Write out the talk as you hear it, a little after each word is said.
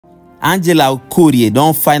Angela Okorie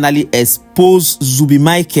don't finally expose Zuby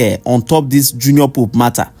Micheal on top this Junior Pope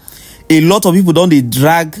matter. A lot of people don't they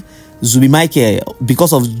drag Zuby Micheal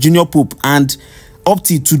because of Junior Pope, and up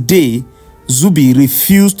till today, Zuby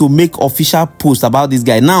refused to make official post about this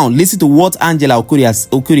guy. Now, listen to what Angela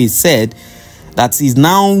Okorie said that is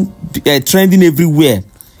now trending everywhere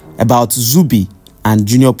about Zuby and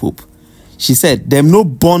Junior Pope. She said, them no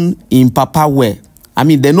born in Papa where. I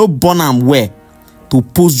mean, they no born and where to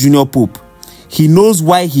post Junior Pope. He knows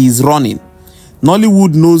why he is running.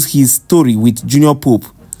 Nollywood knows his story with Junior Pope.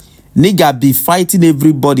 Nigga be fighting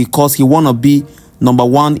everybody cause he wanna be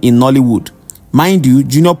 #1 in Nollywood. Mind you,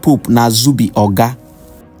 Junior Pope na Zuby Oga.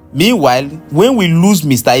 Meanwhile, when we lose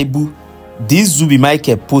Mr. Ibu, this Zuby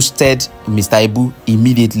Micheal posted Mr. Ibu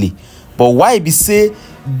immediately. But why be say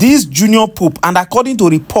this Junior Pope, and according to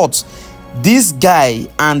reports, this guy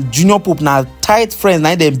and Junior Pope na tight friends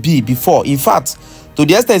na them be before. In fact, to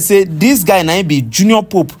the extent say this guy na be Junior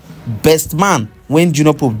Pope best man when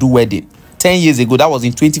Junior Pope do wedding 10 years ago. That was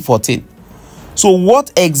in 2014. So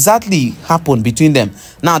what exactly happened between them?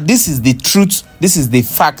 Now, this is the truth. This is the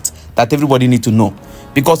fact that everybody need to know,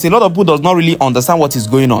 because a lot of people does not really understand what is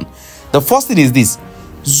going on. The first thing is this: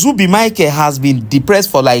 Zuby Micheal has been depressed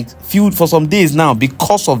for some days now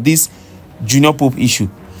because of this Junior Pope issue.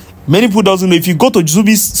 Many people doesn't know. If you go to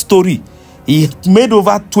Zuby's story, he made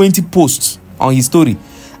over 20 posts on his story,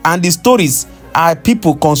 and the stories are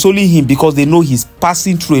people consoling him because they know he's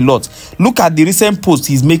passing through a lot. Look at the recent posts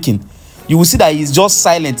he's making. You will see that he's just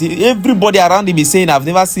silent. Everybody around him is saying, I've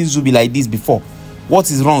never seen Zuby like this before. What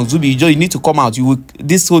is wrong, Zuby? You need to come out.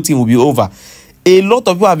 This whole thing will be over. A lot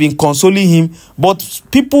of people have been consoling him, but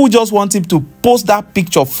people just want him to post that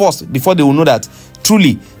picture first before they will know that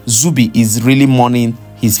truly Zuby is really mourning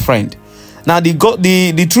his friend. Now,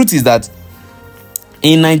 the truth is that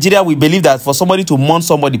in Nigeria, we believe that for somebody to mourn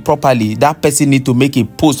somebody properly, that person need to make a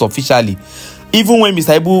post officially. Even when we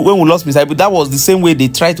lost Mr. Ibu, that was the same way they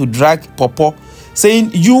tried to drag Popo, saying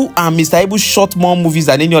you and Mr. Ibu shot more movies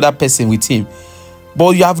than any other person with him.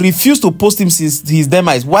 But you have refused to post him since his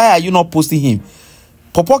demise. Why are you not posting him?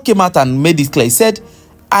 Popo came out and made it clear. He said,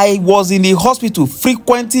 I was in the hospital,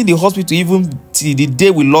 frequenting the hospital even till the day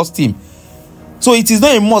we lost him. So it is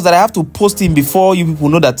not a must that I have to post him before you people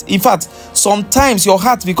know that. In fact, sometimes your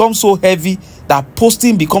heart becomes so heavy that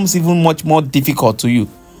posting becomes even much more difficult to you.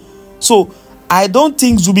 So I don't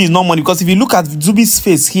think Zuby is not money, because if you look at Zuby's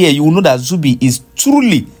face here, you will know that Zuby is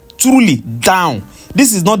truly down.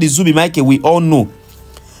 This is not the Zuby Micheal we all know.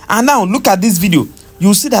 And now look at this video.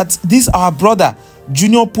 You see that this our brother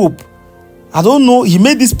Junior Pope, I don't know, he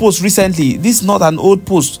made this post recently. This is not an old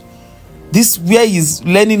post. This where he's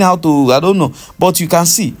learning how to, I don't know, but you can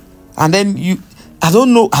see. And then I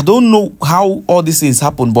don't know how all these things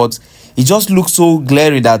happen, but it just looks so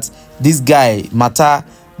glaring that this guy matter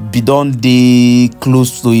be done dey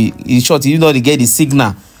close to it. In short, you know, they get the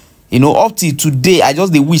signal. You know, up till today, I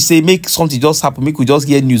just wish say make something just happen, make we just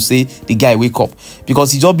hear news say the guy wake up,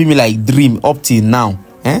 because he just be me like dream up till now.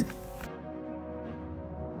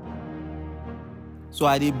 So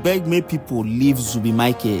I dey beg make people leave Zuby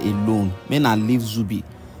Micheal alone. Men and leave Zuby.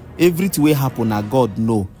 Everything will happen, na God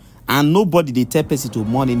know, and nobody dey tell person to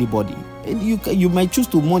mourn anybody. And you might choose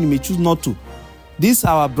to mourn, you may choose not to. This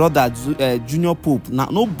our brother Junior Pope. Now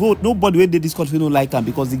nobody wey dey this country don't like him,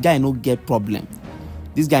 because the guy no get problem.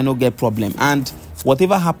 This guy no get problem, and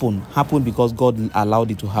whatever happened because God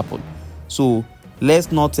allowed it to happen. So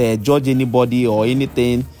let's not judge anybody or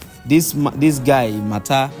anything. This guy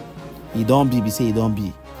matter. He don't be say he don't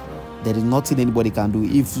be. There is nothing anybody can do.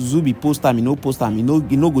 If Zuby post time, he no post time, he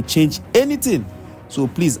no go change anything. So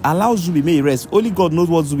please allow Zuby may rest. Only God knows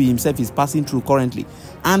what Zuby himself is passing through currently.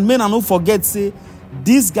 And men, I don't forget say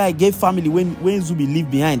this guy gave family when Zuby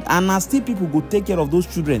leave behind, and now still people go take care of those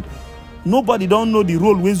children. Nobody don't know the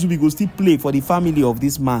role when Zuby go still play for the family of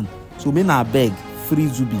this man. So men, I beg, free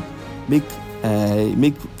Zuby,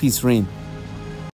 make peace reign.